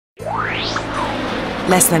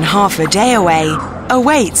Less than half a day away,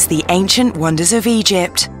 awaits the ancient wonders of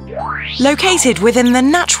Egypt. Located within the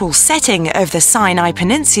natural setting of the Sinai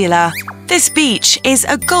Peninsula, this beach is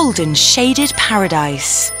a golden shaded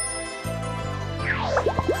paradise.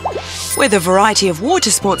 With a variety of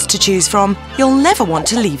water sports to choose from, you'll never want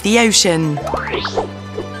to leave the ocean.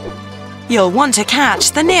 You'll want to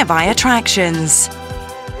catch the nearby attractions.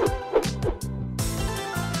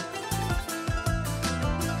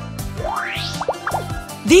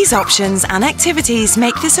 These options and activities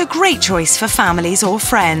make this a great choice for families or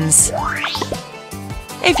friends.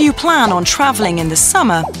 If you plan on travelling in the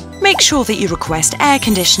summer, make sure that you request air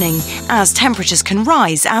conditioning, as temperatures can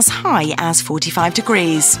rise as high as 45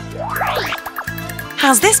 degrees.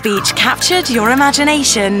 Has this beach captured your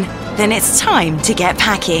imagination? Then it's time to get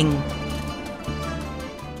packing.